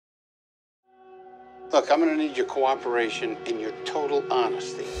Look, I'm gonna need your cooperation and your total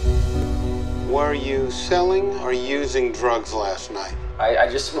honesty. Were you selling or using drugs last night? I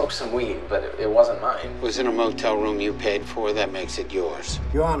just smoked some weed, but it wasn't mine. It was in a motel room you paid for. That makes it yours.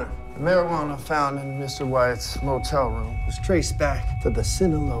 Your Honor, the marijuana found in Mr. Wyatt's motel room was traced back to the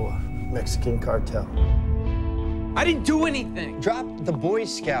Sinaloa Mexican cartel. I didn't do anything. Drop the Boy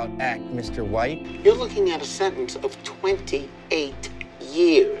Scout Act, Mr. White. You're looking at a sentence of 28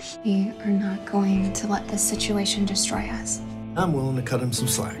 years. We are not going to let this situation destroy us. I'm willing to cut him some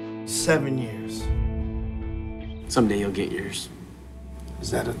slack. 7 years. Someday you'll get yours. Is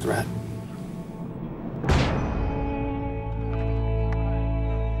that a threat?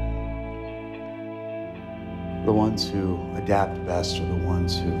 The ones who adapt best are the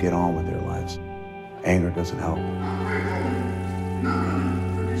ones who get on with their lives. Anger doesn't help.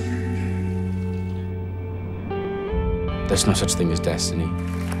 There's no such thing as destiny.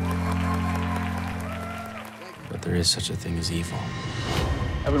 But there is such a thing as evil.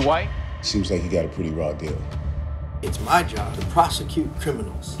 Evan White? Seems like you got a pretty raw deal. It's my job to prosecute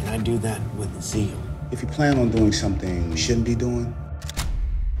criminals, and I do that with zeal. If you plan on doing something you shouldn't be doing,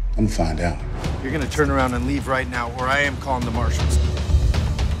 I'm gonna find out. You're gonna turn around and leave right now, or I am calling the marshals.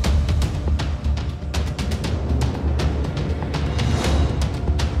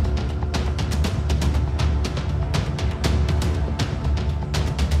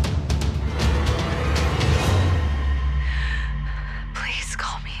 Please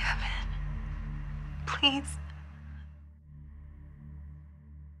call me Evan. Please.